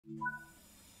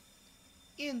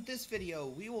In this video,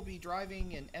 we will be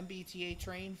driving an MBTA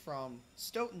train from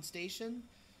Stoughton Station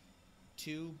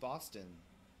to Boston.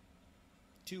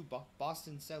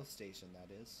 Boston South Station,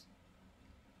 that is.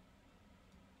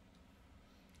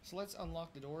 So let's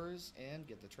unlock the doors and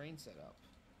get the train set up.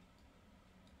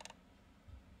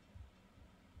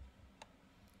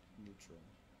 Neutral.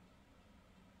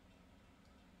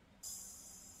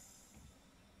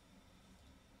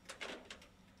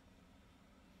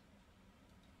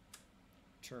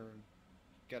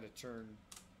 Gotta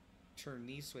turn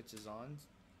these switches on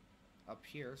up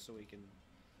here so we can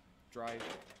drive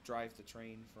the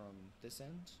train from this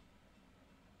end.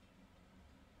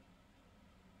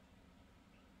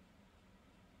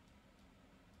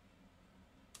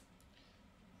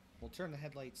 We'll turn the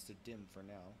headlights to dim for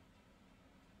now.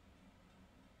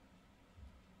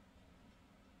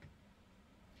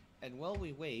 And while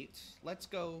we wait, let's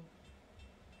go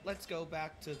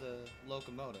back to the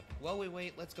locomotive. While we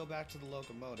wait, let's go back to the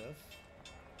locomotive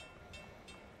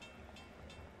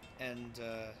and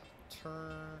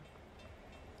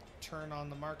turn on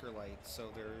the marker lights.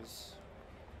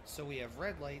 So we have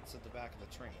red lights at the back of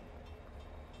the train.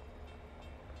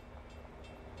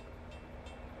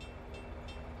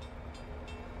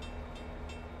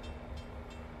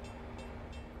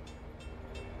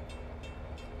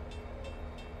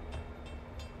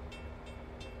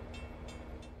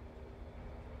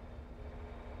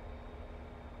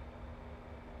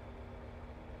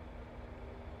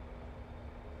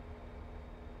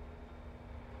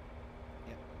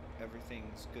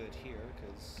 Everything's good here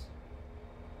because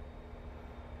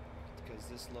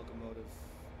this locomotive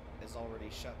is already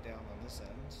shut down on this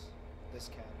end. This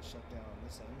cab is shut down on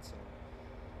this end, so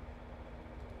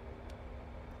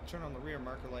turn on the rear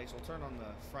marker lights. We'll turn on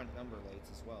the front number lights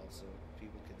as well, so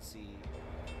people can see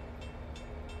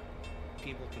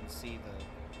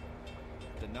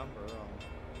the number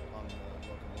on the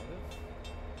locomotive.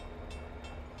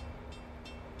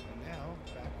 And now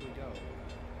back we go.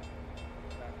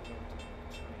 Back we go to the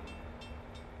train.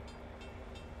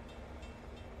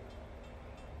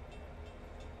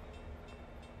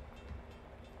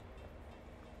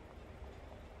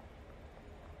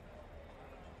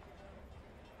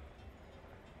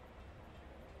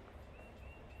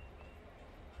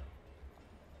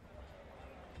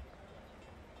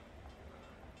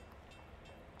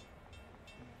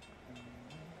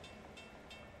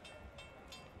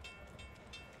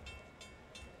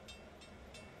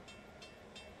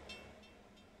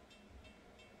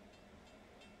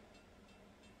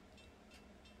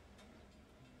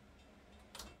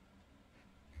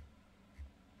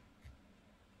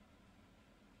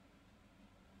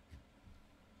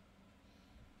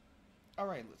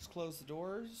 Alright, let's close the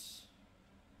doors.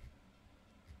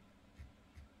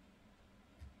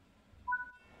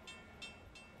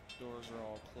 Doors are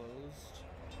all closed.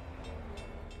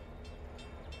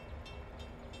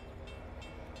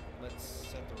 Let's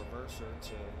set the reverser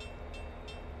to...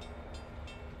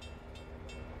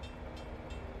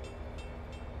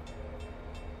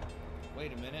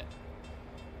 Wait a minute.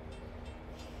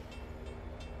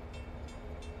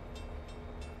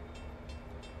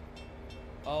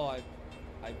 Oh, I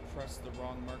pressed the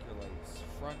wrong marker lights.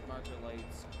 Front marker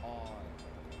lights on.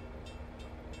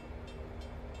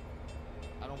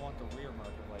 I don't want the rear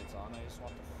marker lights on. I just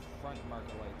want the front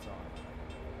marker lights on.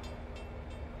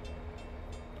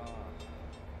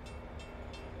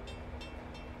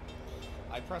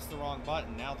 I pressed the wrong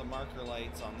button. Now the marker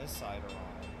lights on this side are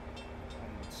on.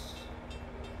 And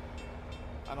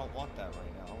I don't want that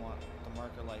right now. I want the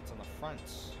marker lights on the front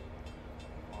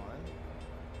on.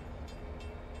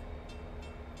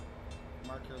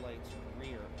 Marker lights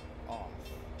rear off.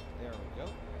 There we go.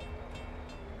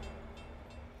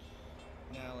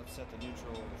 Now let's set the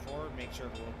neutral over forward.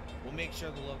 We'll make sure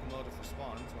the locomotive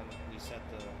responds when we set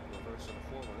the reverser to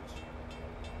forward.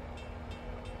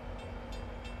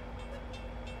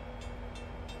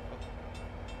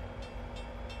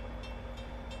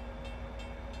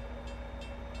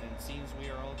 And it seems we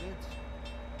are all good.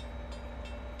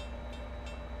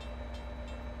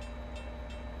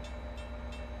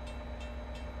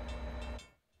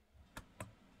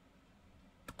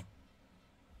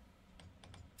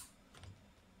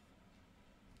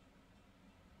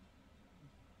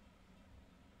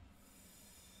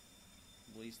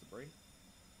 Release the brake,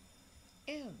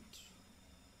 and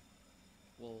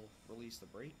we'll release the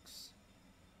brakes.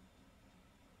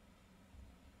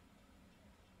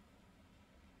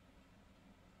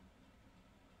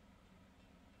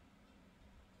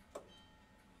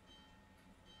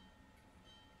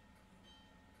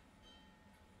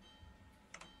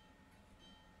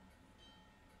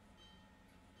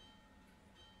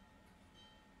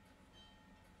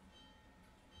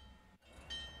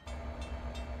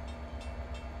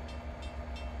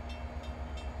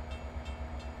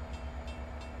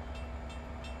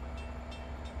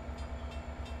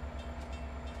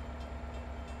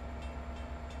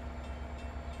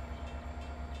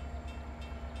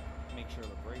 make sure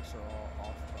the brakes are all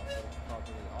off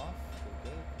properly off.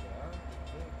 They're good. They are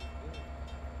good. Good.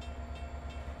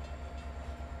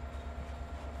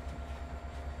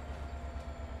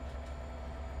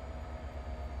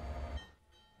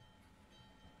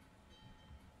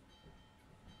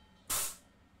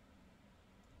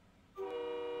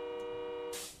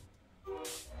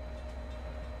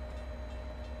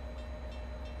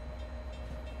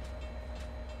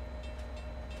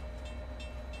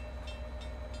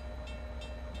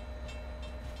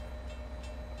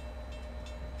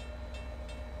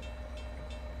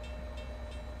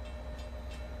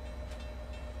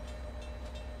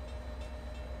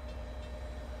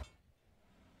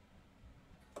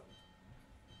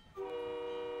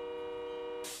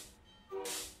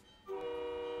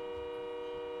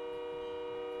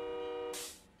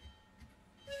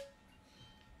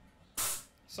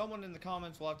 Someone in the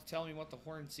comments will have to tell me what the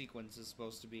horn sequence is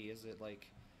supposed to be. Is it like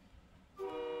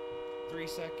 3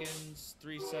 seconds,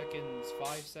 3 seconds,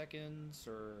 5 seconds,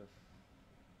 or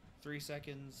 3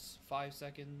 seconds, 5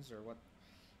 seconds, or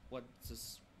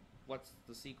what's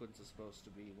the sequence is supposed to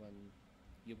be when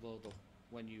you blow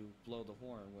the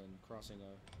horn when crossing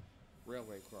a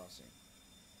railway crossing?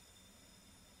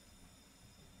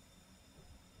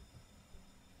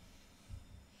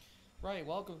 Right,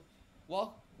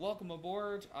 welcome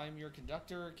aboard. I'm your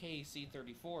conductor,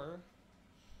 KC34,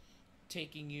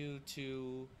 taking you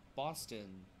to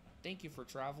Boston. Thank you for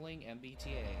traveling,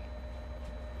 MBTA.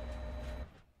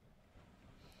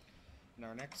 And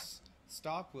our next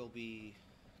stop will be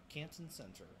Canton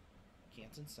Center.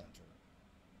 Canton Center.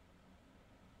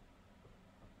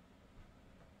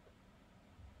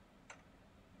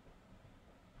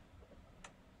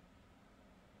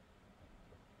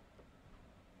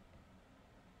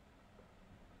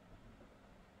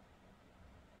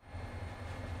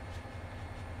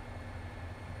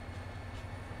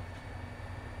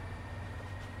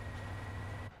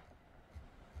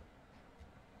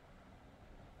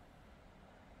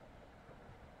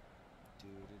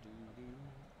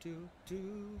 Do do do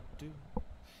do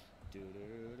do do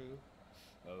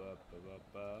ba ba ba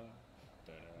ba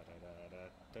da da da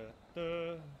da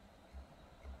da.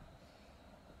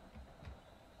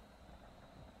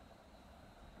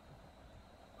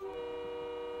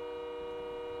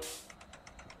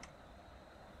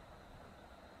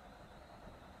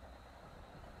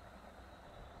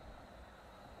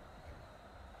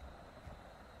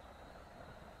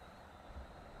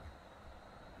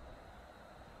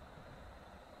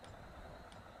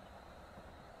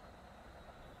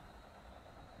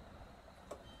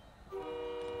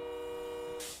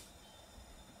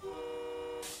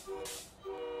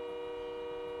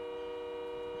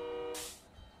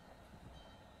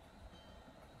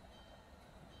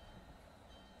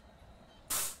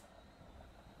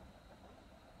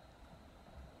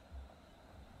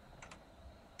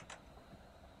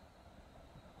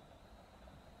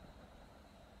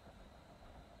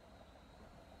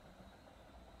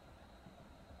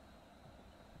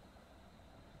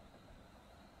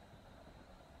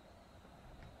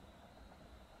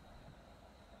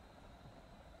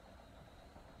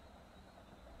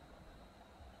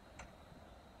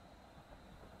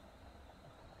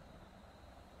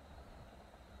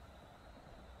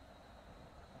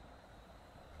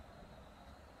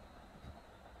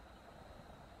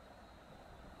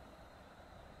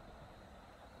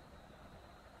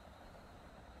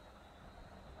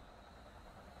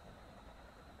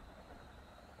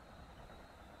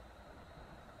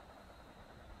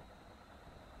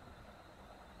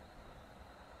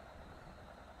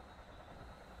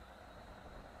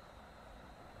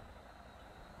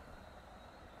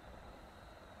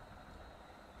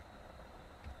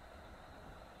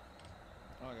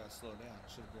 Oh, I gotta slow down.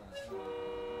 Should have been on the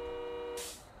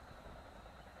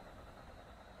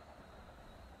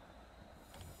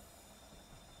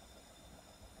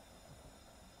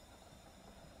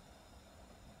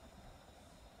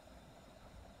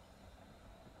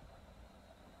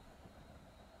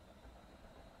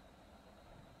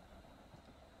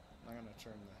I'm gonna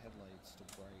turn the headlights to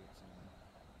bright now,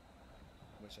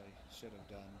 which I should have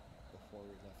done before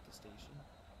we left the station.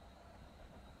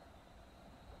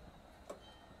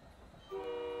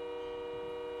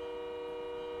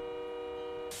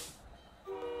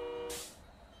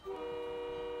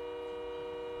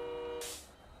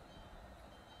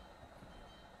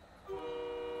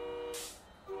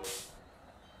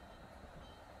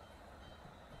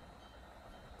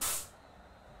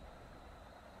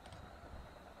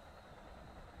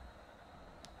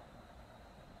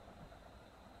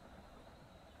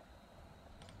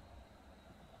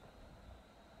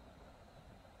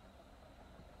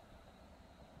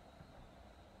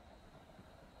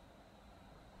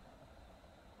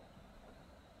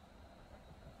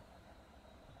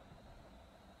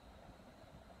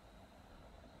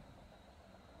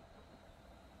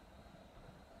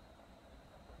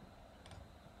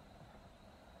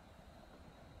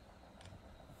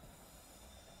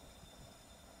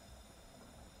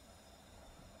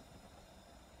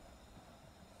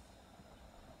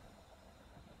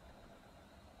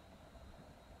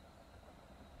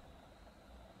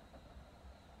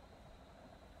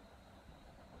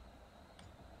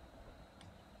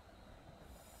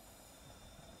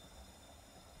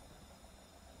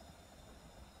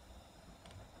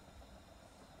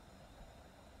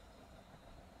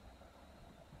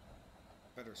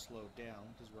 better slowed down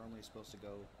because we're only supposed to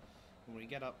go, when we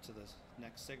get up to the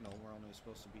next signal, we're only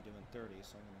supposed to be doing 30,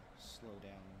 so I'm going to slow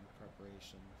down in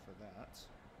preparation for that.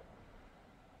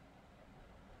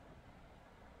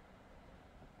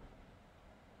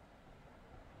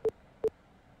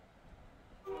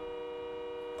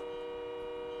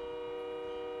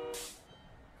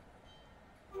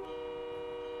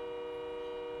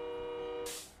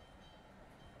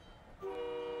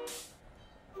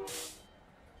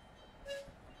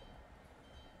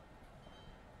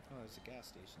 Oh, there's a gas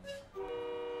station there.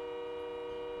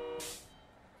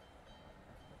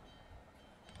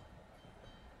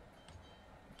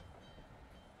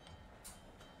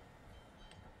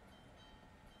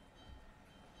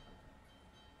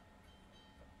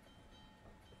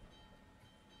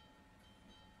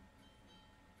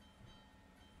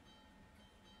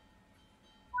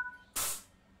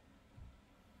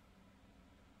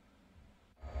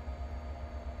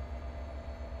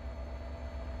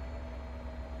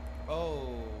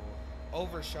 Oh,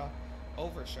 overshot,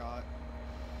 overshot.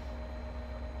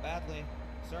 Badly.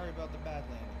 Sorry about the bad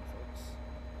landing, folks.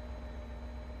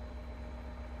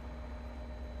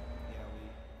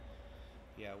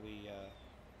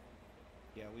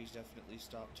 Yeah, we definitely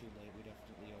stopped too late. We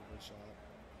definitely overshot.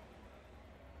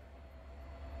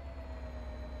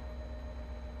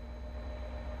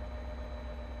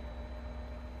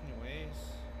 Anyways,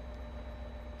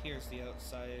 here's the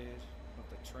outside of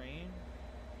the train.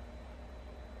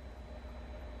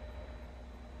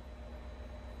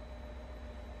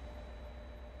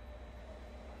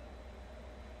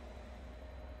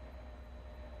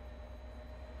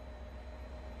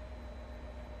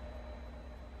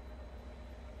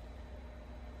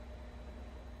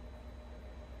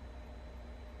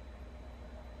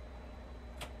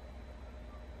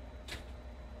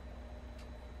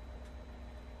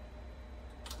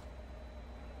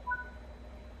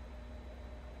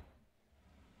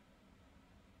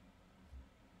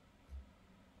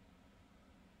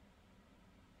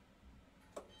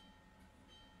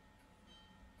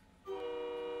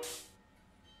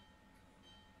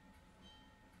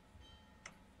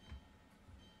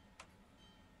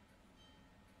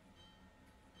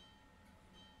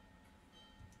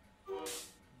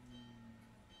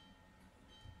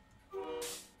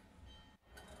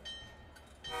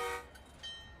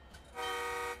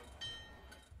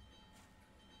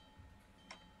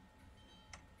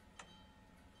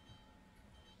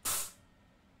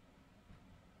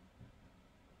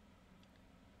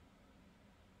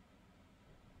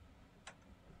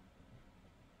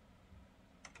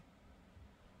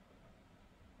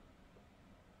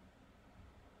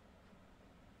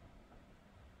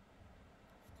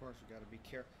 Of course, we got to be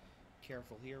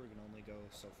careful here. We can only go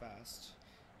so fast.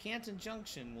 Canton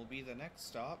Junction will be the next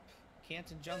stop.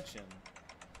 Canton Junction.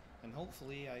 And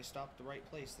hopefully I stopped the right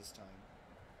place this time.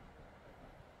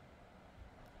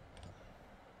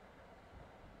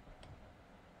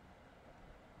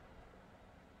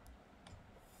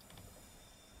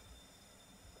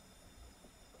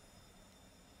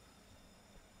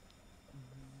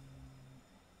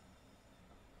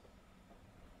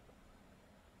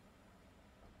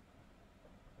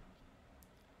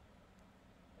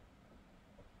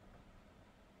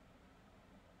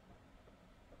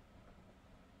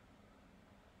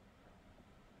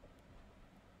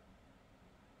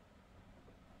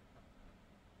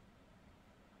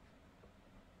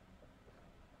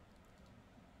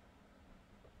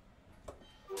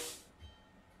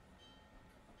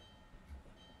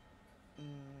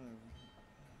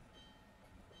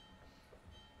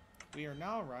 We are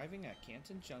now arriving at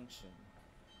Canton Junction.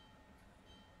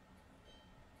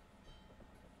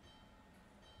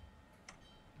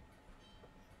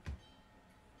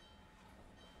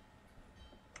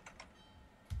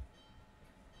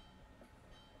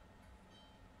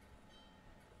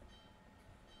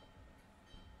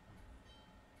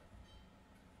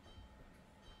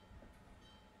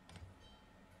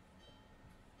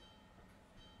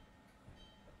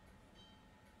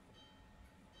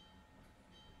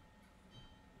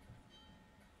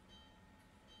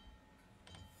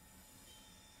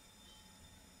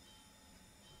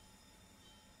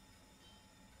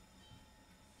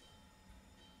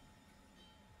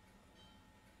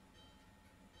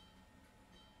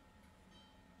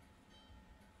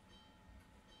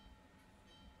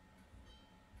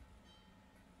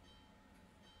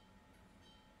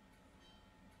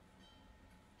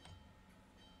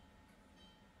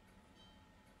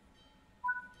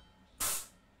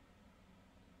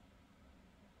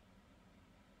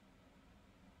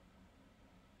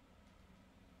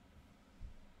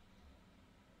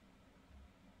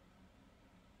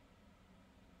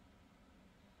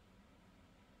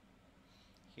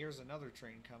 Here's another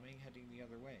train coming, heading the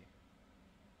other way.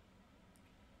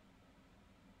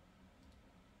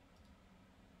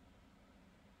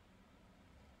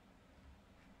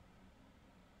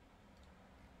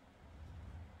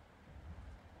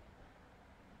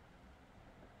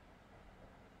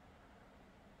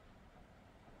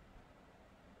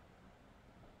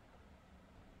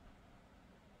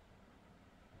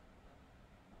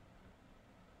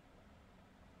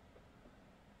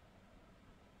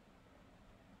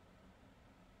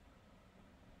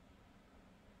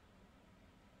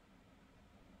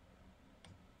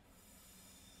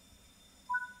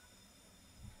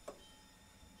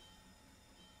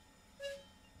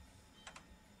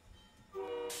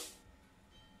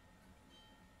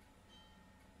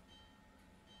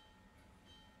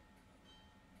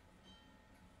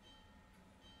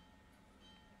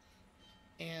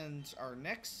 And our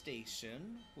next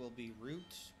station will be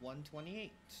Route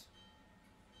 128.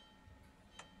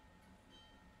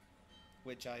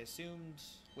 Which I assume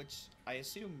Route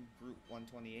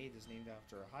 128 is named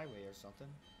after a highway or something.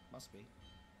 Must be.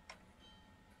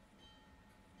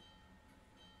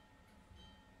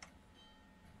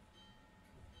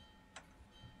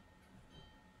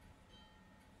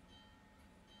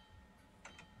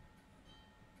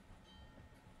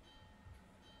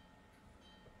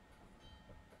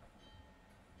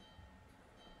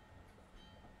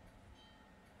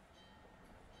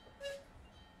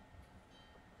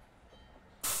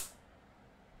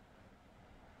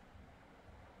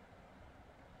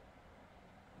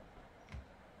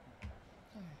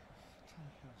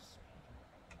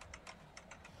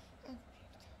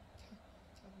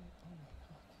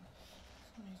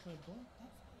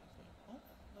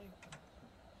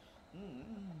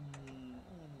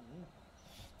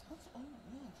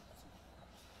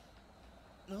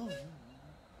 No.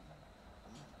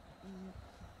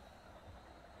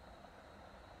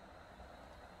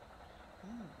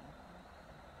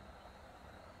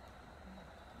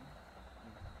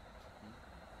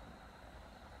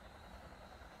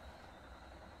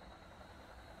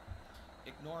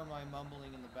 Ignore my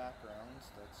mumbling in the background.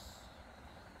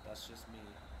 That's just me.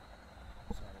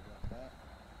 Sorry about that.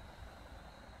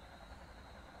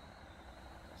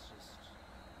 That's just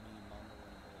me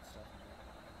mumbling about stuff in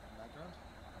the background.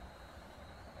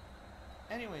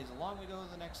 Anyways, along we go to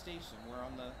the next station. We're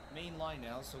on the main line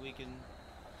now, so we can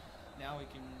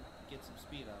get some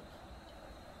speed up.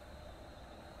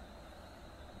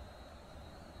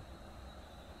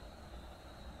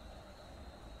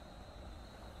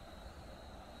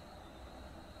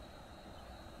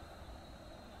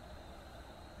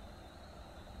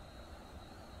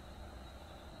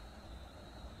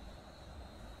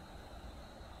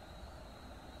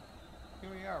 Here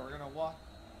we are. We're gonna walk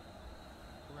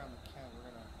around the cab.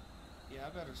 Yeah, I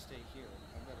better stay here.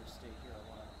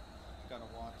 Gotta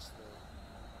watch the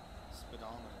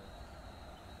speedometer.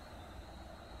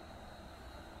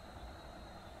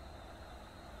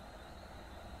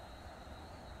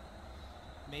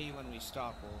 Maybe when we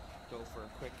stop,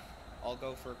 I'll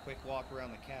go for a quick walk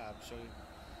around the cab.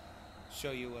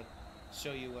 Show you what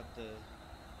the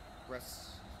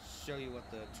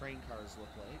train cars look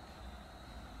like.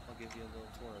 I'll give you a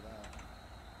little tour of that.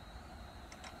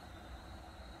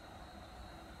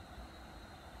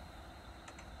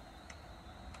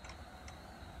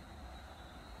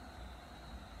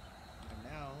 And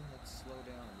now, let's slow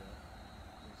down a bit.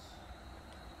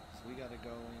 So we gotta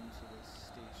go into this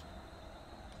station.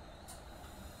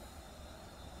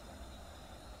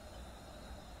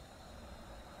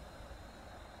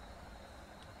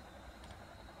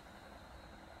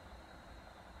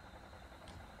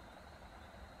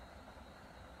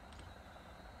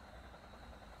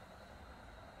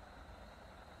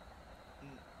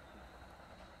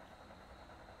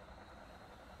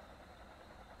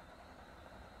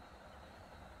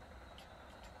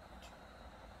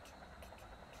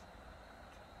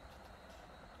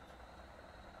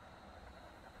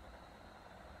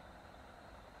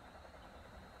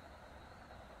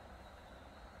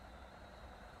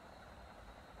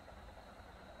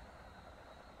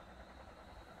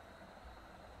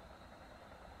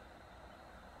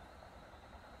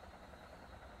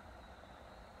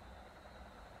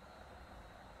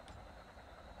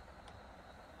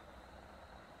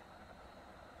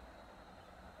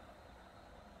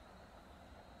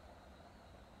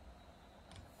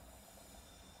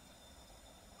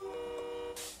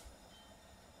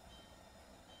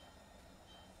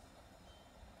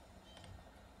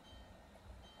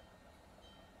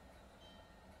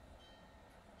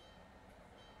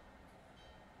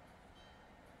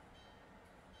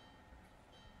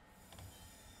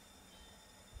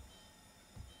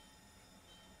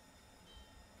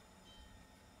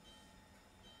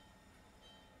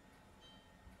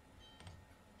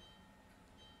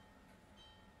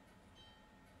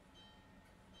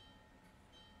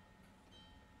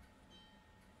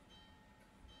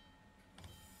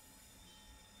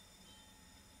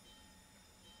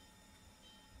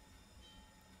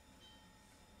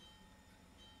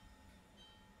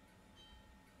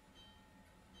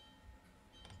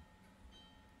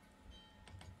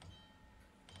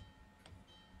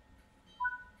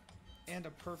 And a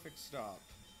perfect stop.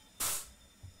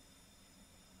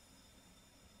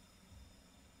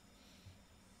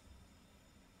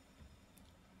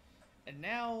 And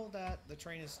now that the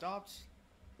train has stopped,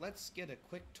 let's get a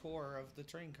quick tour of the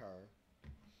train car.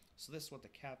 So this is what the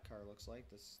cab car looks like.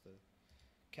 This is the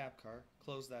cab car.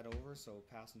 Close that over so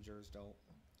passengers don't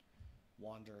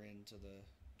wander into the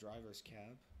driver's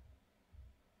cab.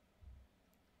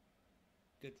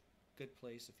 Good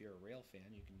place if you're a rail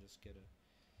fan. You can just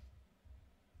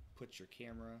put your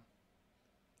camera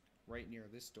right near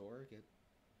this door,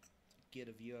 get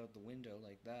a view out the window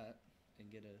like that,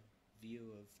 and get a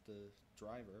view of the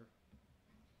driver.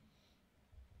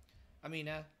 I mean,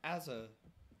 as a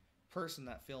person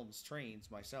that films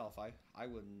trains myself, I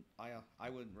wouldn't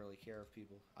really care if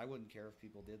people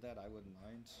did that. I wouldn't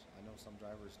mind. I know some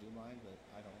drivers do mind, but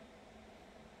I don't.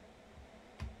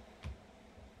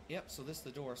 Yep, so this is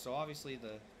the door. So obviously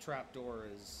the trap door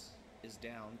is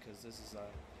down because this is a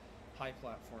high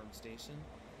platform station.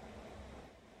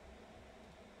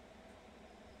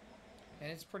 And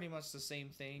it's pretty much the same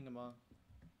thing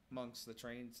amongst the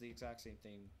trains, the exact same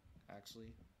thing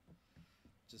actually.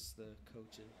 Just the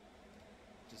coaches.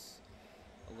 Just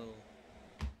a little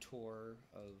tour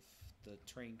of the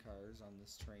train cars on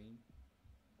this train.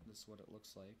 This is what it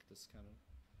looks like.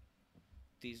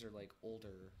 These are like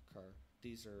older cars.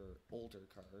 These are older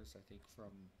cars, I think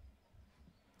from,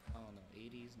 I don't know,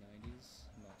 80s, 90s,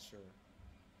 I'm not sure.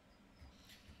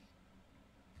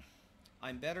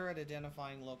 I'm better at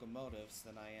identifying locomotives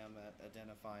than I am at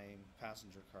identifying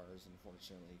passenger cars,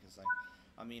 unfortunately, because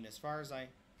I mean, as far as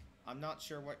I'm not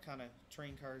sure what kind of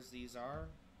train cars these are,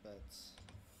 but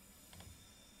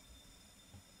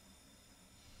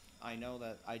I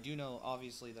do know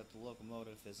obviously that the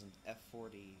locomotive is an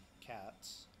F40 Cat.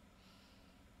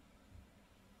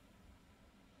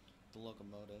 The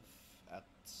locomotive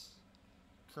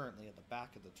currently at the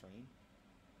back of the train,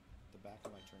 the back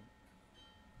of my train.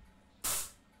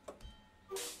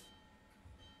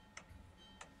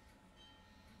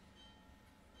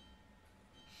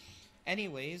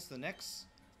 Anyways, the next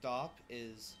stop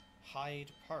is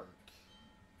Hyde Park.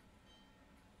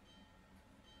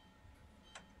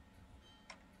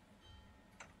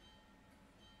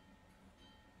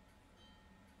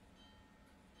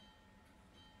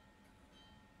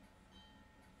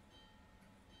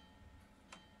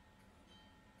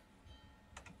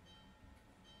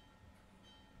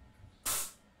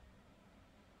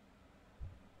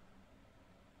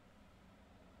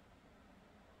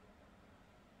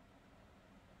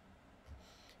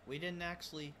 We didn't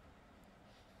actually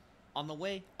on the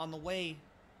way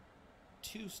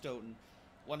to Stoughton.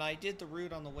 When I did the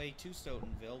route on the way to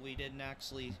Stoughtonville, we didn't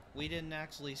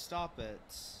actually stop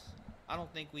at. I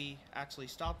don't think we actually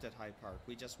stopped at Hyde Park.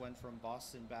 We just went from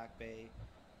Boston Back Bay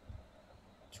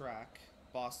track,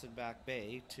 Boston Back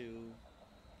Bay to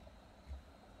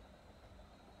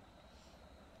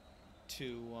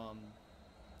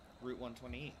Route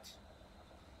 128.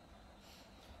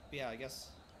 But yeah, I guess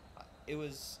it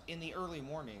was in the early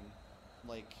morning,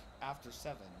 like after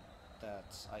 7,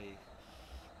 that I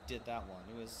did that one.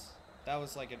 That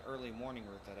was like an early morning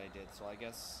route that I did. So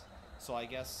I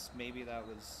guess maybe that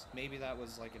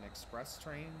was like an express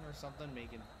train or something,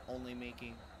 only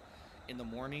making in the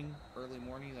morning, early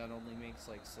morning, that only makes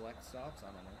like select stops. I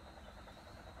don't know.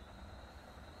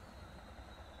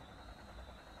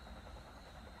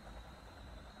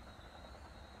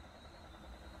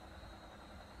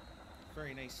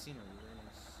 Very nice scenery, very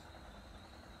nice.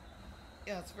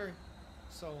 Yeah, it's very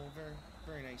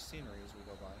nice scenery as we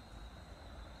go by.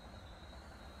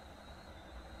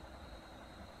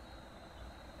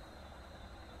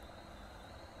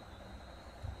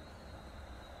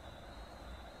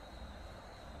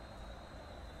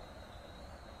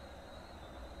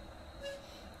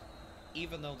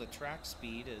 Even though the track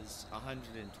speed is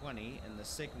 120 and the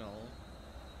signal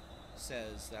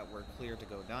says that we're clear to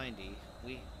go 90,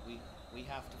 we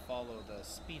have to follow the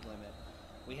speed limit.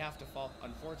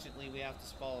 Unfortunately, we have to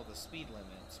follow the speed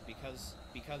limits because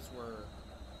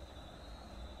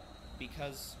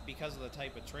of the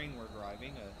type of train we're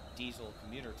driving, a diesel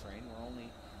commuter train.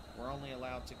 We're only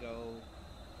allowed to go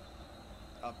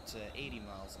up to 80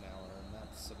 miles an hour, and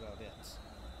that's about it.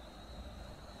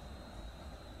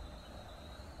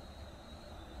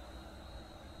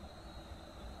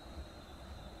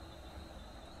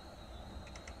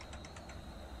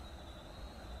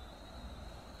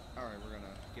 Alright, we're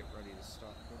gonna get ready to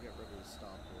stop. We'll get ready to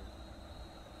stop here.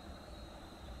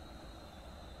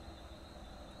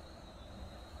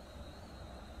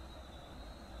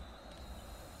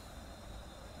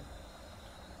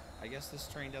 I guess this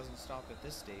train doesn't stop at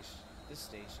this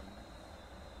station.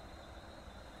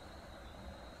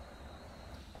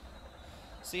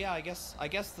 So yeah, I guess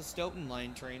the Stoughton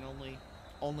line train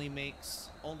only makes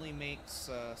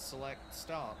select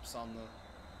stops on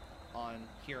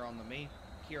the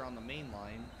main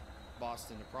line, the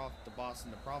Boston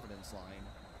to Providence line.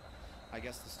 I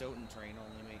guess the Stoughton train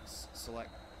only makes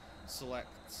select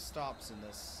stops in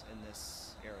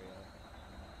this area.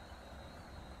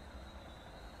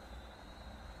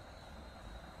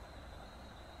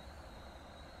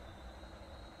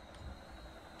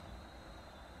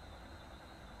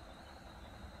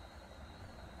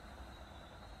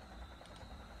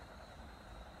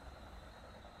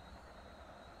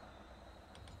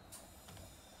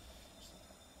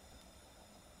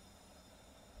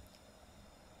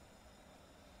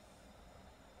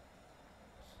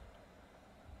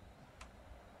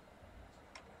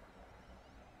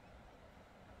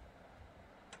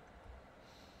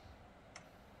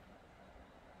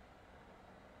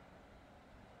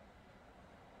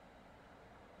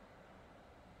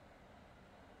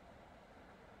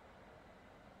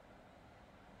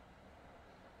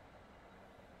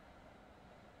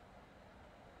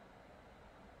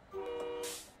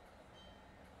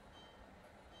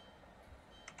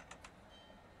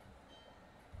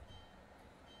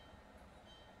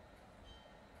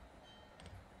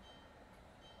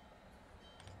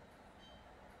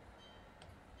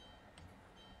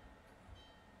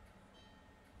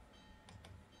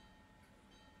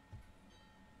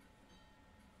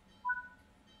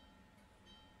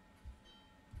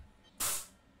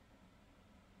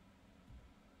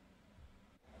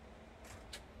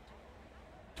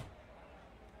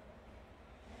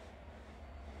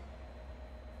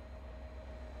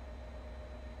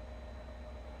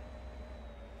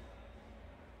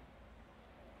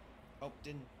 Oh,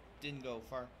 didn't go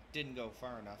far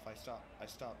enough. I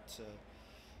stopped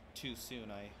too soon.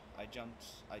 I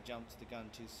jumped the gun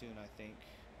too soon, I think.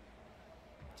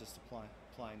 Just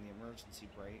applying the emergency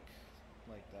brake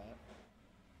like that.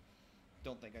 I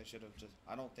don't think I should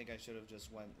have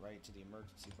just went right to the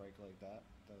emergency brake like that.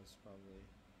 That was probably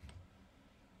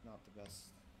not the best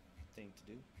thing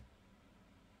to do.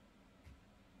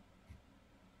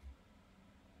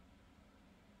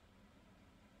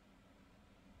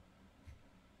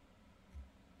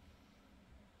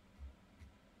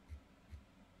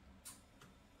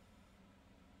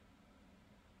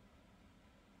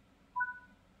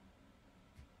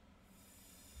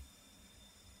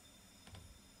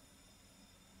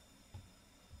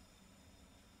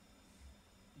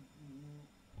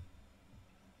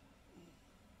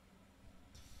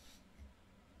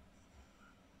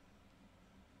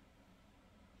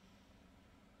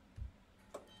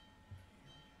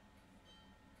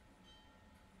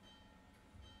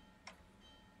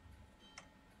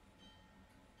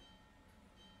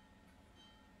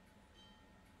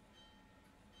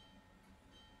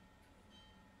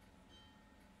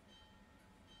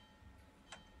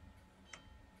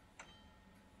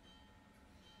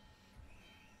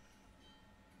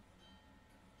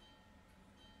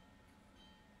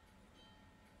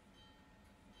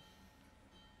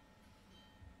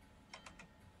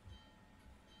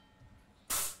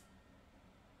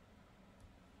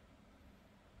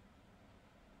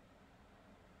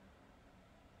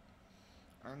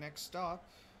 Our next stop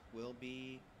will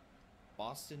be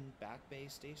Boston Back Bay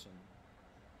Station.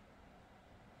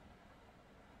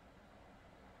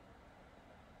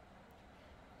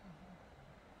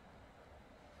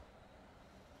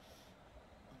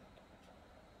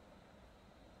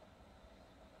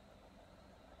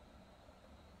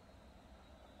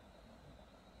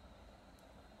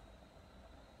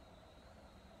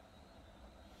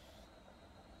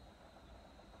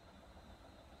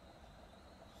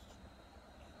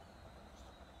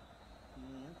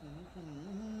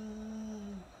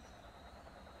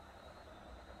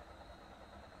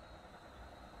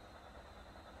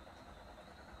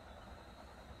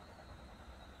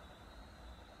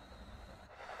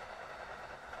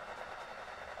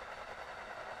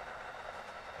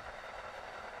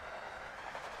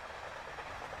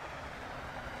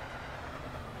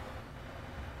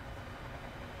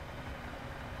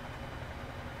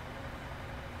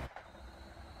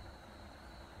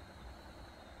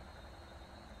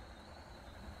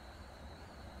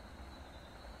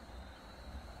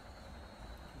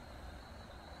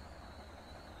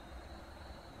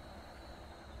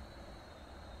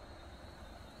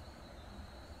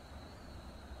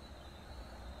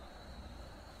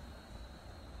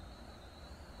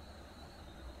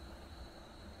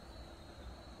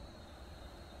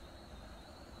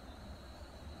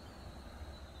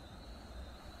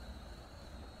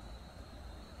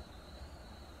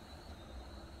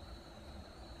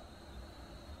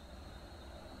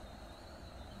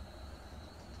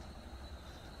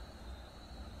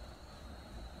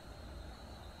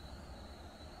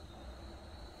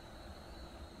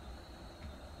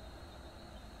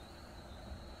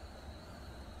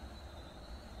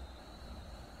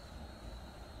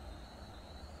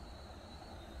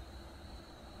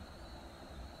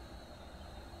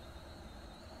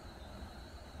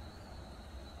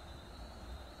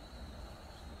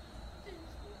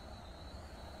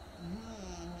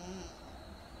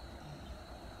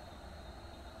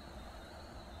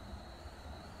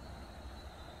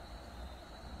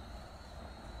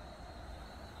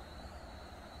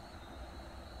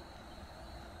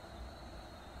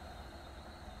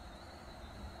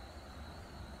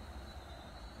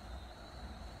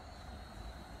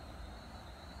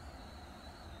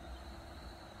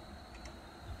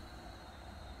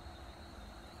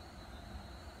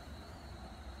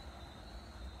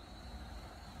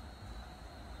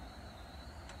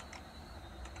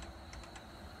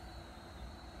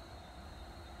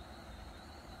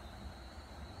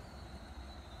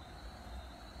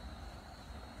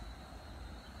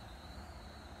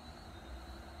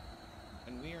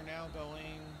 are now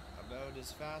going about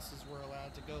as fast as we're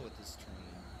allowed to go with this train.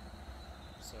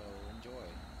 So enjoy.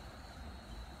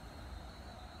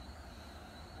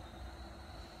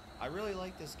 I really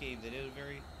like this game. They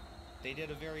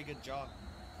did a very good job.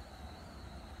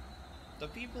 The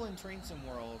people in Train Sim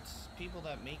World, people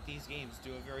that make these games,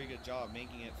 do a very good job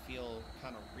making it feel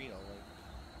kind of real.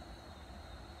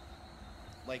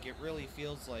 Like it really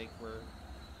feels like we're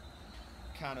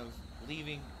kind of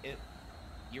leaving it.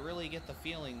 You really get the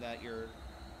feeling that you're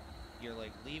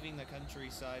like leaving the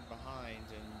countryside behind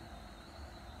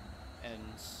and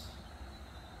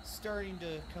starting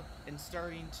to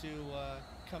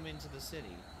come into the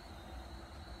city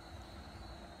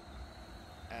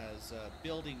as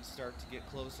buildings start to get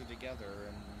closer together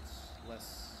and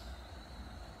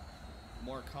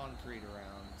more concrete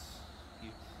around.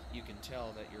 You can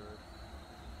tell that you're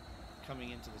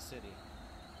coming into the city.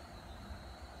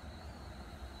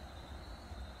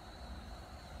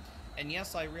 And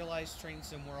yes, I realize Train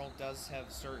Sim World does have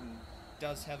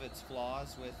its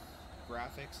flaws with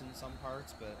graphics in some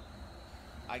parts, but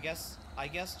I guess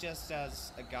just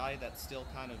as a guy that's still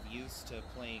kind of used to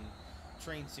playing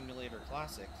Train Simulator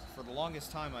Classic, for the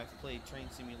longest time I've played Train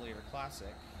Simulator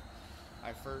Classic.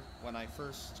 When I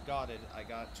first got it, I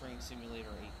got Train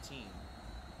Simulator 18,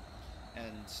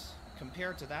 and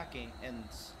compared to that game, and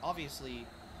obviously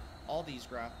all these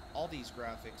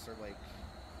graphics are like,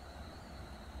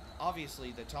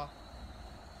 obviously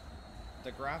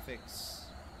the graphics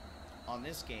on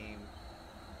this game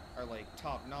are like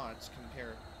top notch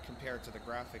compared to the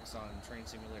graphics on Train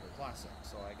Simulator Classic.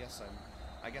 So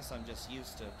I guess I'm just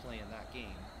used to playing that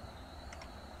game.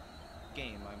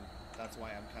 That's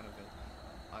why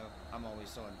I'm always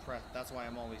so impressed. That's why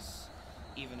I'm always,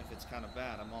 even if it's kind of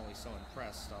bad, I'm always so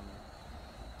impressed on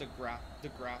the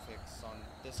graphics on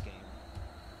this game.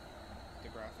 The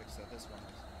graphics that this one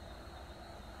is.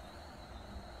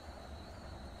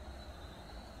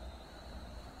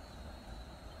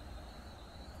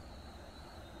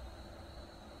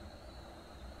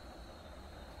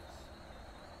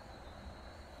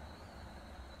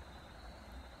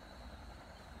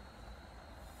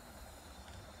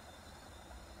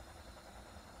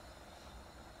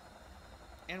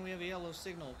 And we have a yellow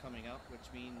signal coming up, which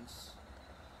means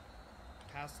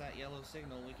past that yellow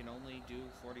signal we can only do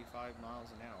 45 miles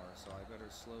an hour, so I better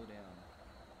slow down.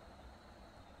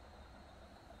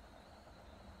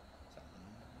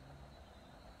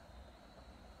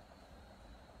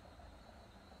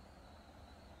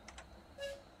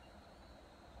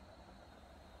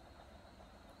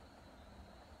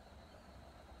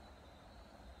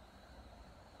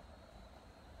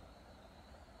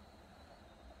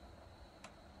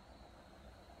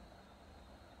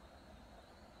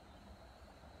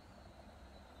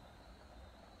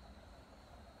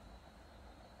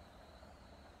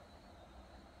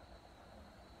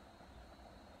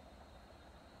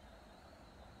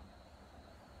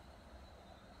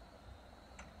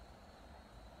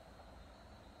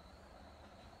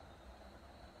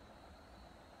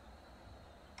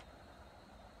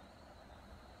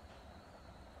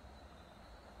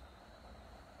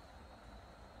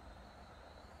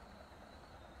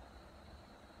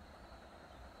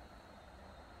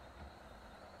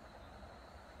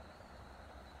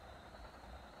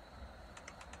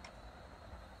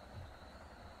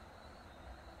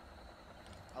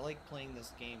 I like playing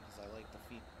this game because I like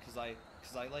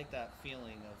because I like that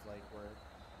feeling of like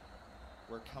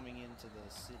we're coming into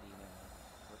the city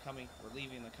now. We're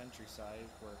leaving the countryside.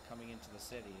 We're coming into the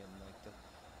city, and like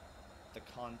the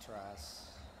contrast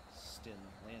in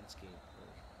landscape.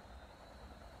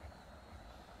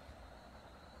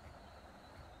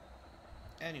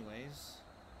 Anyways,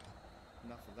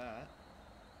 enough of that.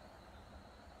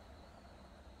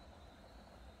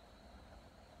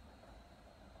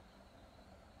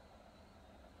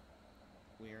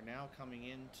 We are now coming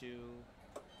into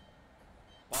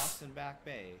Boston Back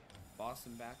Bay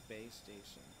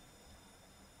Station.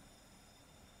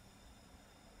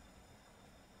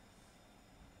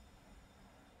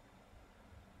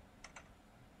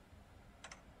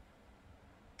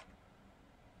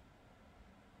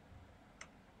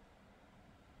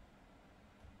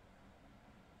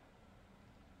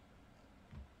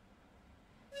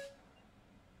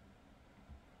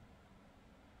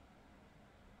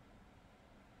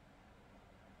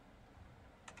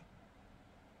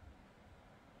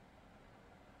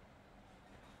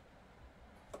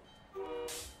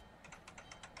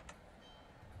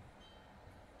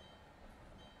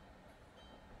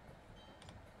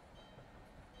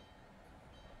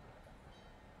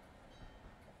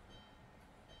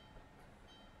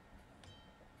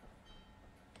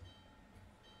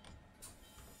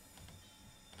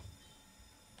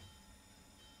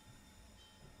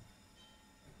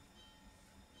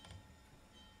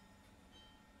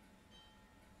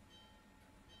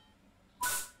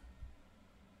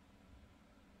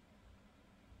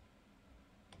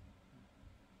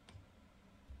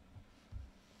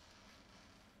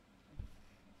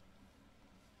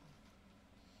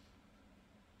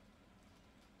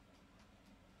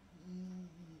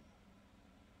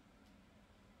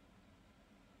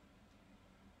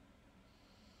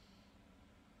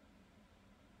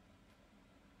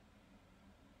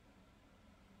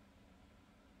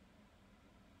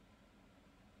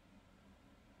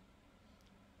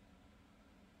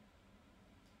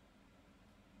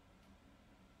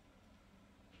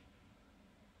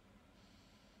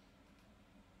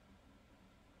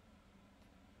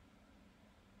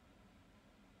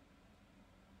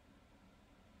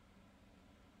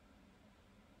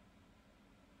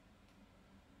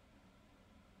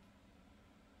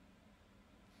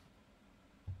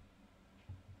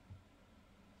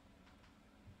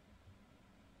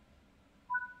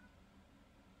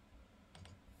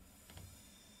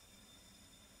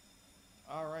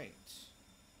 right.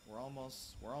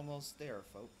 We're almost there,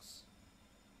 folks.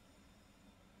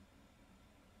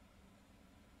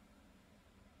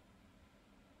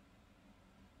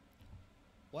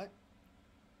 What?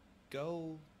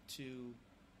 Go to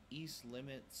East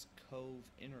Limits Cove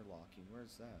Interlocking.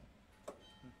 Where's that?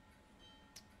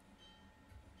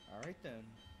 Alright then.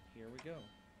 Here we go.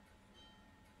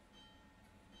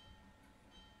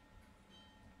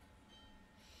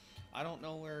 I don't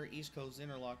know where East Coast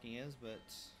Interlocking is, but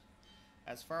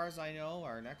as far as I know,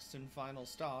 our next and final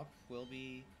stop will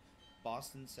be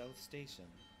Boston South Station.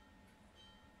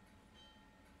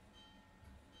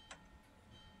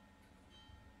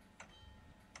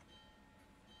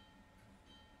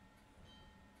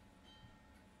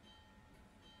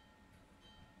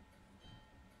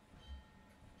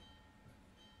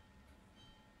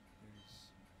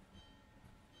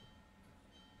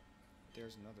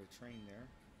 There's another train there.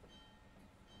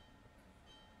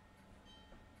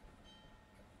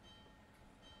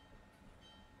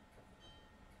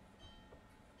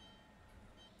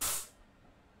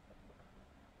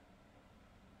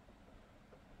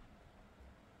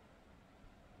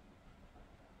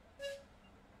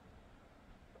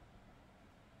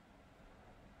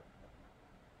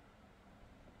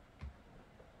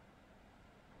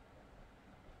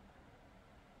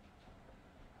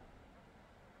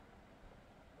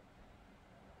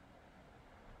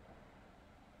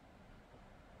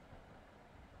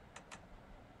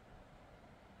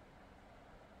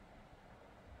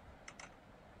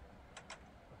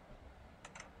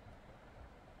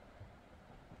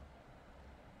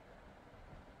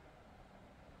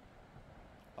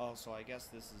 Oh, so I guess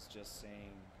this is just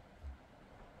saying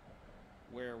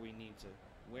where we need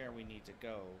to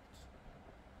go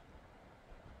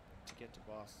to get to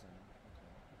Boston.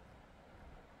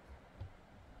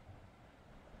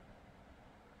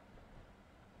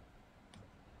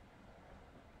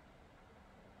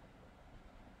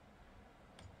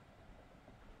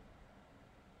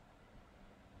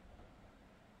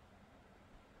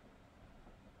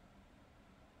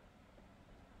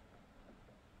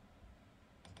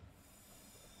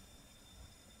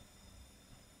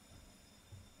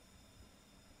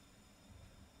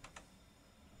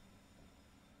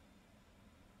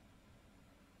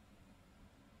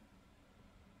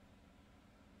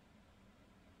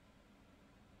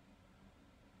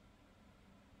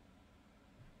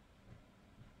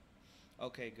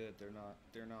 Okay, good.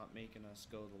 They're not making us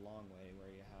go the long way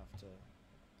where you have to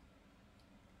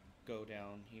go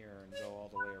down here and go all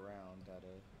the way around at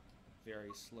a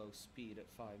very slow speed at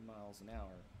 5 miles an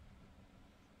hour.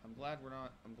 I'm glad we're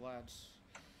not. I'm glad.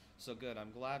 So good.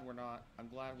 I'm glad we're not. I'm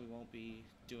glad we won't be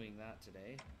doing that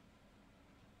today.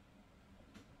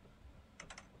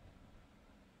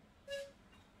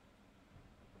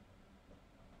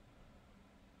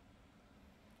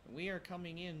 We are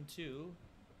coming into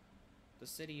the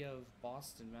city of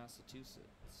Boston, Massachusetts.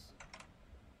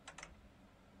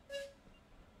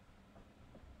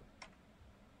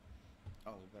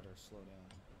 Oh, we better slow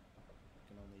down. We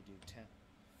can only do 10.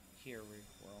 Here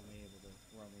we're only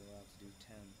allowed to do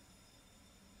 10.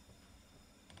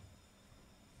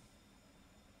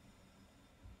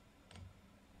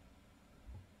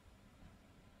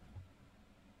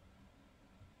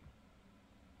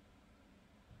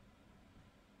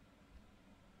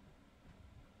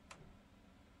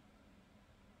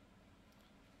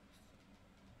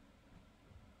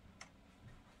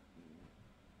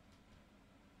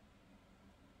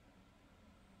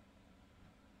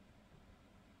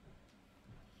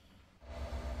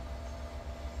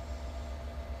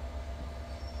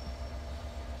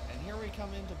 Here we come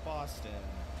into Boston.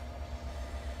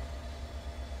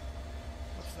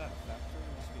 What's that, factory?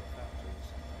 Must be a factory or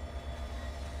something.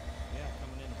 Yeah,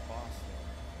 coming into Boston.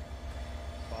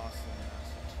 Boston,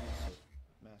 Massachusetts.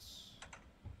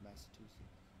 Massachusetts.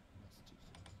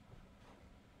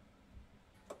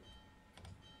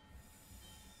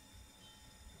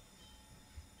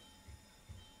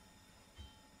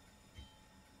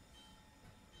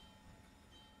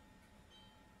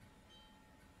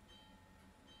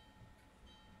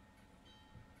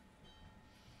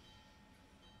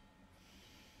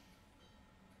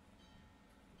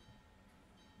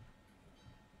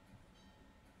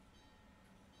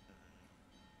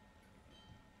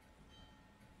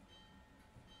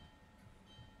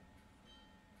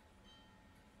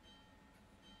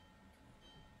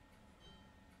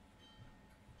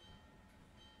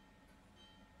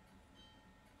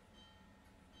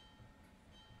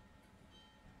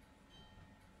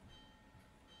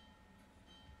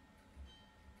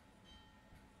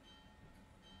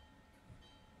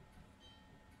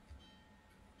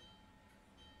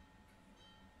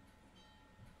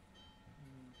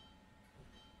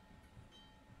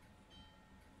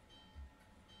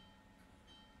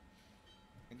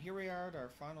 here we are at our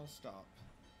final stop.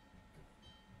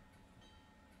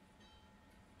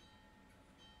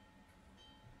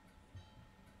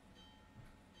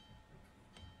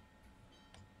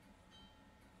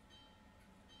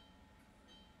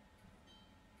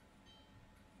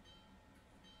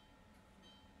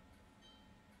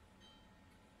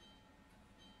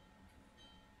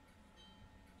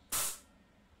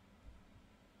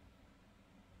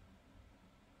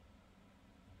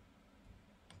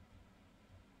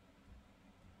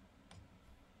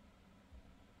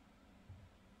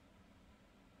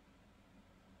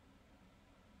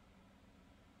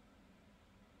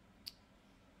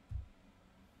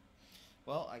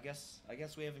 Well, I guess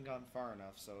we haven't gone far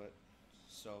enough, so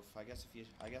I guess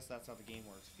that's how the game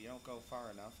works. If you don't go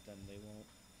far enough, then they won't.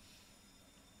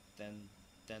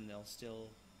 Then they'll still,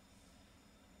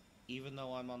 even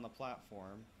though I'm on the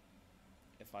platform,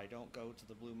 if I don't go to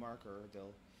the blue marker,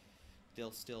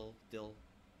 they'll still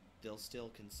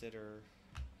consider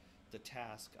the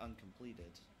task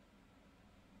uncompleted.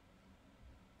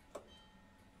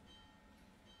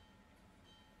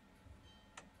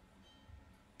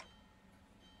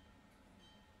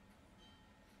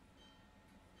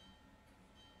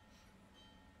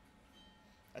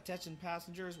 Attention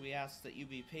passengers, we ask that you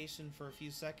be patient for a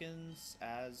few seconds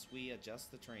as we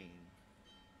adjust the train.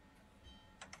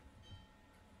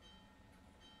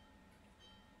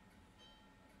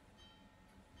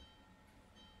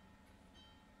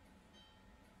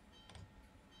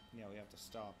 Yeah, we have to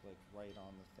stop like right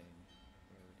on the thing.